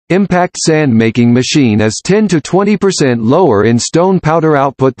impact sand-making machine is 10 to 20% lower in stone powder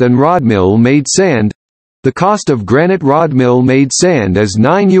output than rod mill-made sand. The cost of granite rod mill-made sand is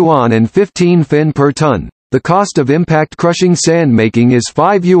 9 yuan and 15 fin per ton. The cost of impact crushing sand making is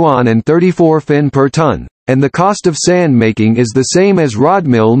 5 yuan and 34 fin per ton, and the cost of sand making is the same as rod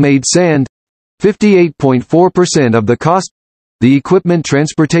mill-made sand, 58.4% of the cost. The equipment,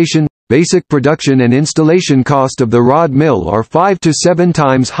 transportation, basic production and installation cost of the rod mill are 5 to 7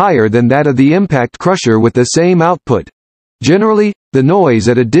 times higher than that of the impact crusher with the same output. Generally, the noise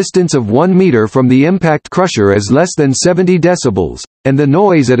at a distance of 1 meter from the impact crusher is less than 70 decibels, and the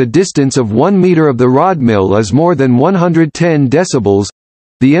noise at a distance of 1 meter of the rod mill is more than 110 decibels.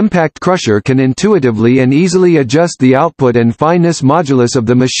 The impact crusher can intuitively and easily adjust the output and fineness modulus of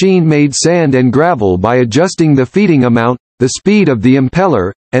the machine-made sand and gravel by adjusting the feeding amount, the speed of the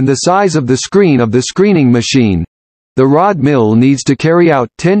impeller, and the size of the screen of the screening machine. The rod mill needs to carry out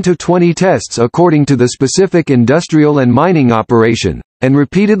 10 to 20 tests according to the specific industrial and mining operation, and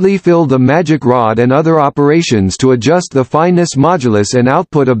repeatedly fill the magic rod and other operations to adjust the fineness modulus and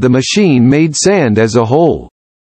output of the machine-made sand as a whole.